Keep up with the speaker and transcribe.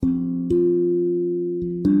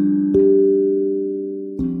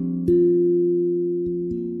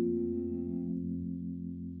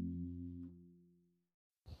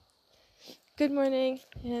Good morning,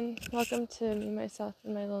 and welcome to Me, Myself,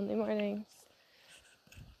 and My Lonely Mornings.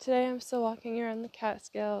 Today I'm still walking around the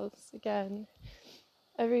Catskills again.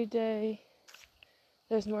 Every day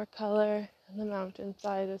there's more color on the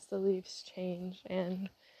mountainside as the leaves change, and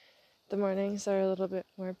the mornings are a little bit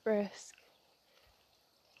more brisk.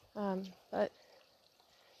 But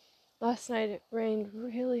last night it rained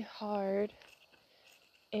really hard,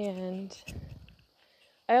 and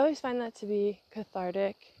I always find that to be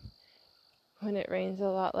cathartic when it rains a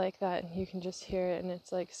lot like that, and you can just hear it, and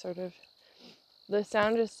it's like sort of the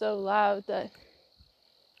sound is so loud that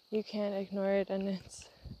you can't ignore it, and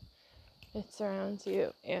it surrounds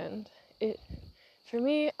you, and it for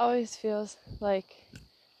me always feels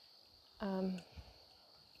um,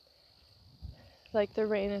 like the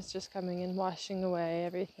rain is just coming and washing away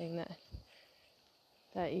everything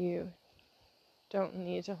that you don't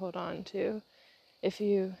need to hold on to if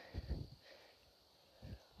you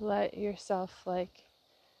let yourself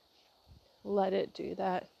let it do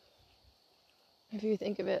that. If you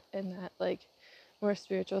think of it in that more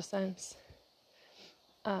spiritual sense,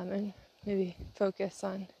 and maybe focus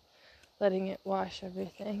on letting it wash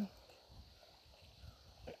everything.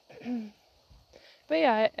 But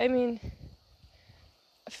yeah, I mean,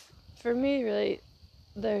 for me, really,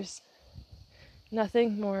 there's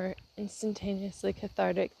nothing more instantaneously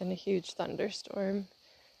cathartic than a huge thunderstorm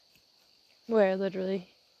where literally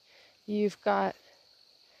you've got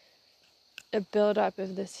a buildup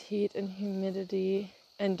of this heat and humidity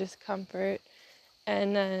and discomfort,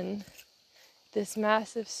 and then this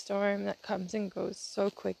massive storm that comes and goes so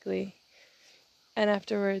quickly, and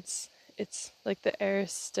afterwards it's like the air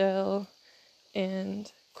is still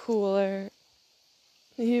and cooler,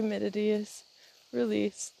 the humidity is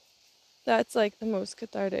released. That's like the most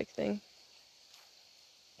cathartic thing.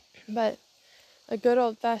 But a good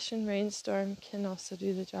old-fashioned rainstorm can also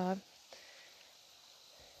do the job.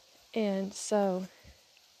 And so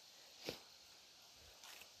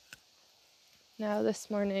now this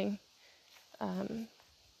morning,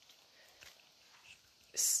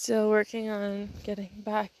 still working on getting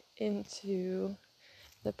back into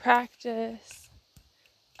the practice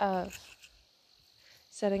of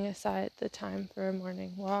setting aside the time for a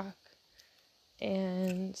morning walk.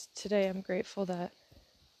 And today I'm grateful that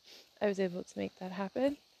I was able to make that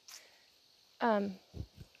happen. And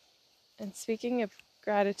speaking of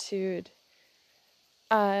gratitude,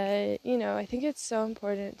 I think it's so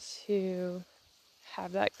important to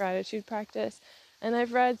have that gratitude practice. And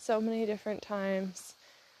I've read so many different times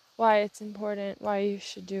why it's important, why you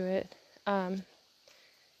should do it.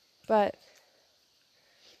 But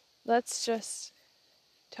let's just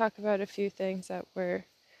talk about a few things that we're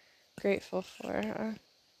grateful for.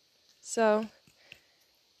 So,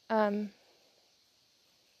 I'm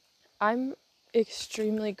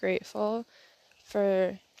extremely grateful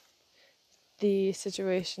for the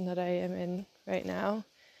situation that I am in right now,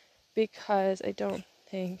 because I don't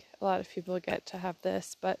think a lot of people get to have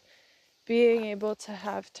this, but being able to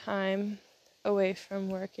have time away from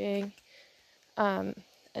working, and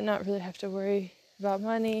not really have to worry about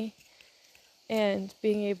money, and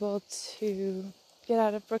being able to get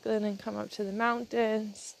out of Brooklyn and come up to the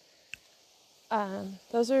mountains,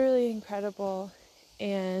 those are really incredible,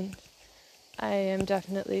 and I am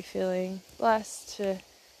definitely feeling blessed to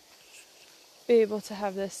be able to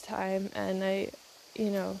have this time. And I,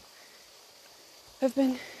 have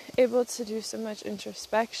been able to do so much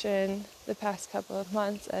introspection the past couple of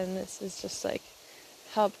months, and this has just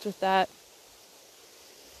helped with that.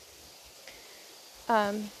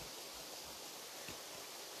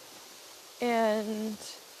 And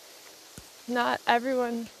not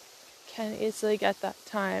everyone can easily get that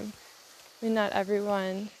time. I mean, not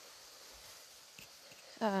everyone,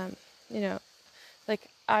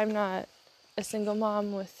 I'm not a single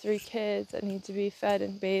mom with 3 kids that need to be fed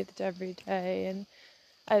and bathed every day, and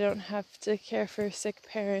I don't have to care for sick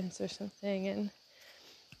parents or something, and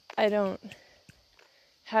I don't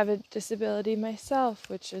have a disability myself,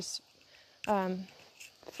 which is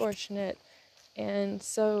fortunate, and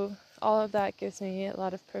so all of that gives me a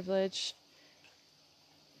lot of privilege,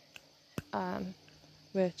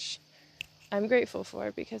 which I'm grateful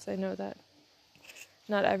for, because I know that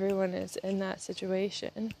not everyone is in that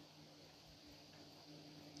situation.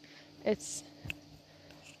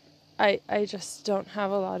 I just don't have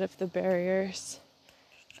a lot of the barriers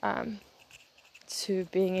to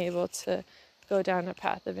being able to go down a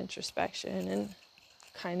path of introspection and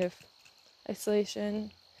kind of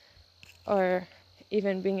isolation, or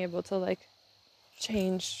even being able to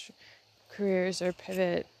change careers or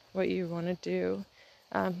pivot what you want to do.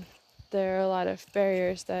 There are a lot of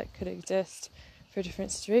barriers that could exist for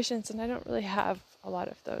different situations, and I don't really have a lot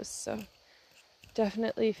of those, so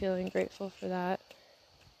definitely feeling grateful for that.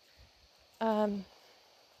 I'm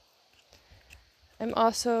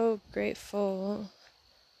also grateful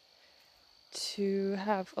to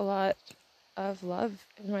have a lot of love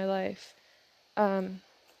in my life.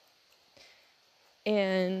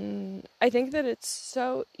 And I think that it's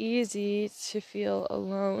so easy to feel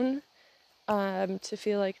alone, to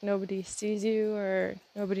feel like nobody sees you or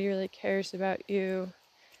nobody really cares about you.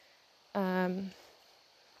 But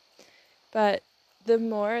the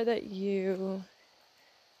more that you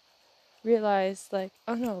realize, like,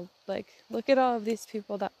 oh no, like, look at all of these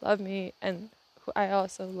people that love me and who I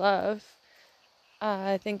also love,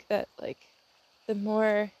 I think that, like, the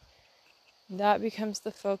more that becomes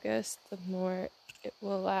the focus, the more it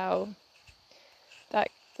will allow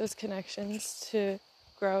those connections to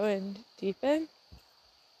grow and deepen.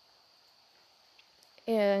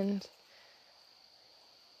 And,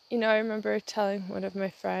 I remember telling one of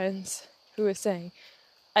my friends who was saying,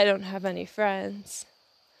 I don't have any friends.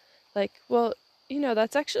 Like, well,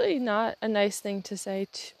 that's actually not a nice thing to say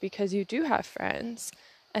because you do have friends.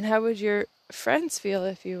 And how would your friends feel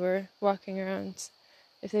if you were walking around,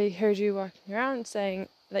 if they heard you walking around saying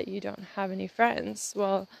that you don't have any friends?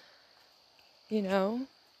 Well, you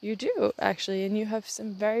do actually, and you have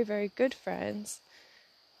some very, very good friends.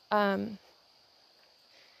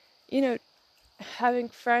 Having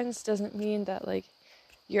friends doesn't mean that, like,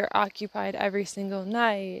 you're occupied every single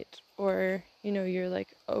night, or, you're,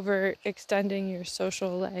 like, overextending your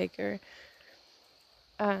social leg, or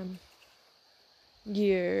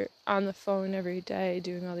you're on the phone every day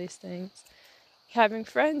doing all these things. Having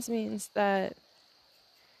friends means that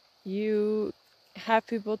you have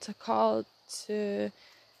people to call, to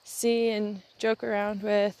see and joke around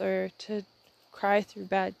with, or to cry through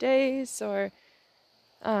bad days, or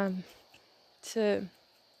to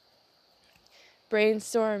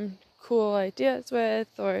brainstorm cool ideas with,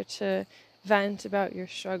 or to vent about your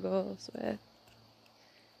struggles with.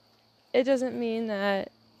 It doesn't mean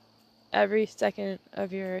that every second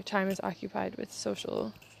of your time is occupied with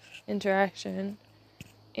social interaction,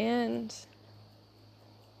 and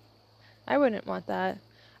I wouldn't want that.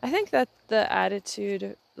 I think that the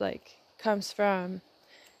attitude, like, comes from,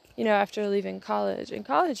 after leaving college. In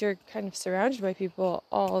college, you're kind of surrounded by people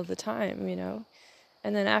all the time,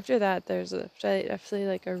 and then after that, there's definitely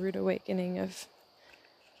like a rude awakening of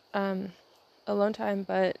alone time.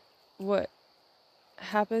 But what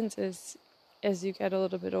happens is, as you get a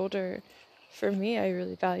little bit older, for me, I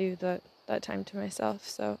really value that time to myself.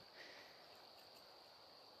 So,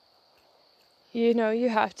 you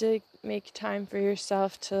have to make time for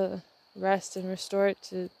yourself to rest and restore,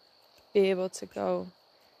 to be able to go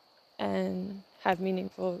and have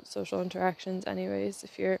meaningful social interactions anyways.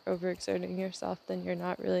 If you're overexerting yourself, then you're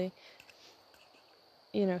not really,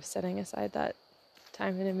 setting aside that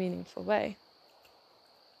time in a meaningful way.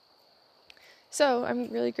 So I'm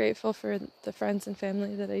really grateful for the friends and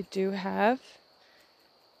family that I do have,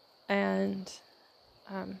 and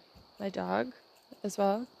my dog as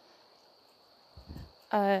well.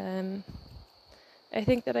 I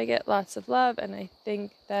think that I get lots of love, and I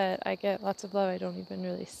think that I get lots of love I don't even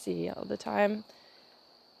really see all the time.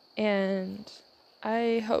 And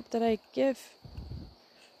I hope that I give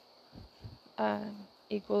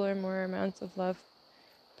equal or more amounts of love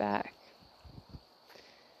back.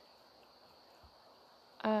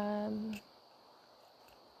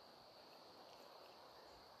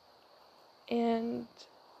 And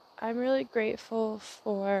I'm really grateful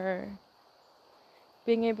for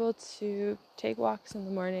being able to take walks in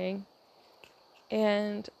the morning,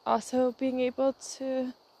 and also being able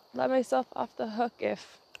to let myself off the hook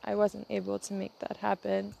if I wasn't able to make that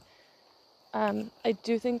happen. I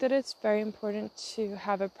do think that it's very important to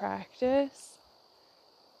have a practice,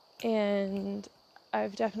 and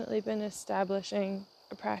I've definitely been establishing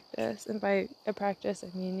a practice, and by a practice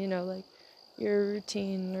I mean, like your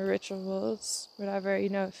routine or rituals, whatever.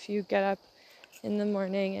 If you get up in the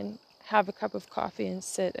morning and have a cup of coffee and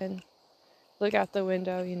sit and look out the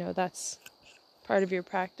window, that's part of your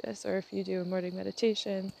practice. Or if you do a morning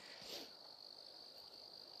meditation,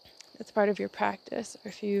 that's part of your practice. Or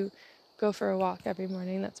if you go for a walk every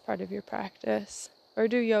morning, that's part of your practice. Or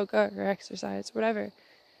do yoga or exercise, whatever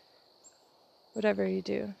you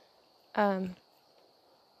do.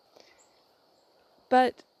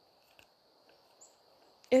 But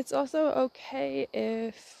it's also okay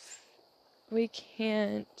if we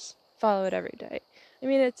can't follow it every day. I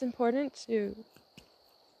mean, it's important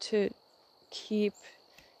to keep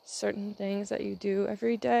certain things that you do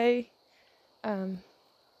every day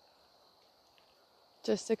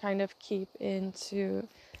just to kind of keep into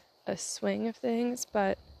a swing of things,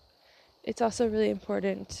 but it's also really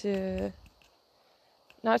important to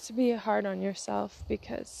not to be hard on yourself,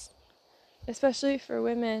 because especially for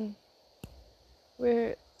women,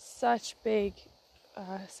 we're such big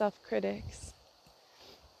self-critics,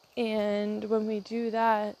 and when we do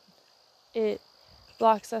that, it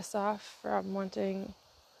blocks us off from wanting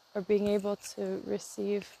or being able to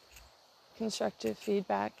receive constructive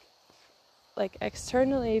feedback like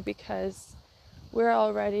externally, because we're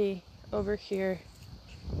already over here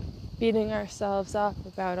beating ourselves up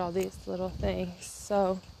about all these little things.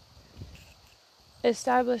 So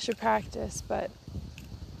establish a practice, but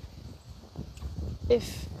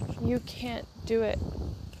if you can't do it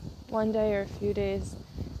one day or a few days,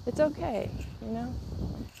 it's okay,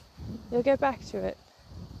 you'll get back to it.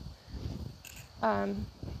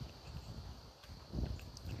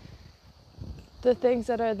 The things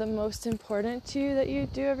that are the most important to you that you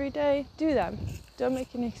do every day, do them. Don't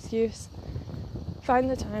make an excuse. Find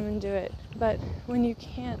the time and do it. But when you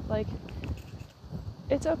can't,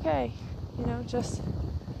 it's okay. Just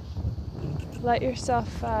let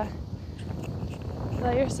yourself off the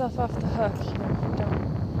hook.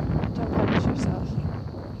 Don't punish yourself.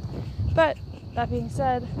 But that being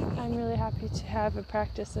said, I'm really happy to have a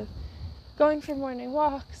practice of going for morning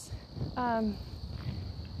walks,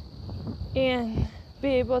 and be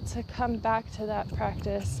able to come back to that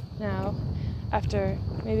practice now after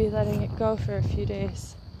maybe letting it go for a few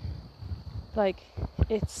days.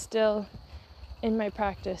 It's still in my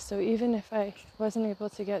practice, so even if I wasn't able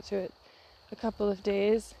to get to it a couple of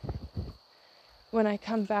days, when I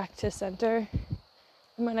come back to center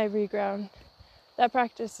and when I reground, that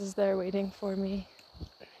practice is there waiting for me.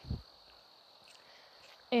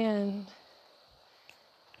 And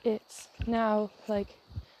it's now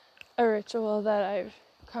a ritual that I've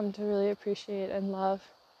come to really appreciate and love.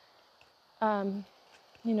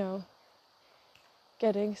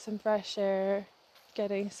 Getting some fresh air,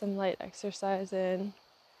 getting some light exercise in.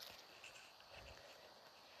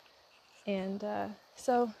 And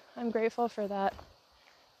so I'm grateful for that.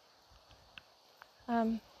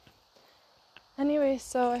 Anyway,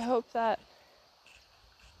 so I hope that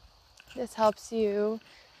this helps you.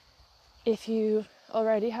 If you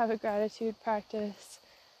already have a gratitude practice,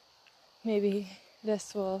 maybe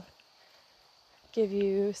this will give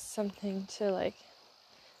you something to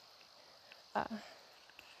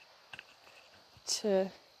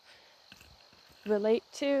to relate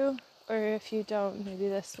to, or if you don't, maybe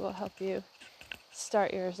this will help you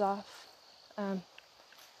start yours off.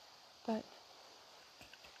 But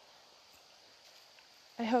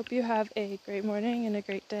I hope you have a great morning and a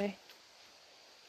great day.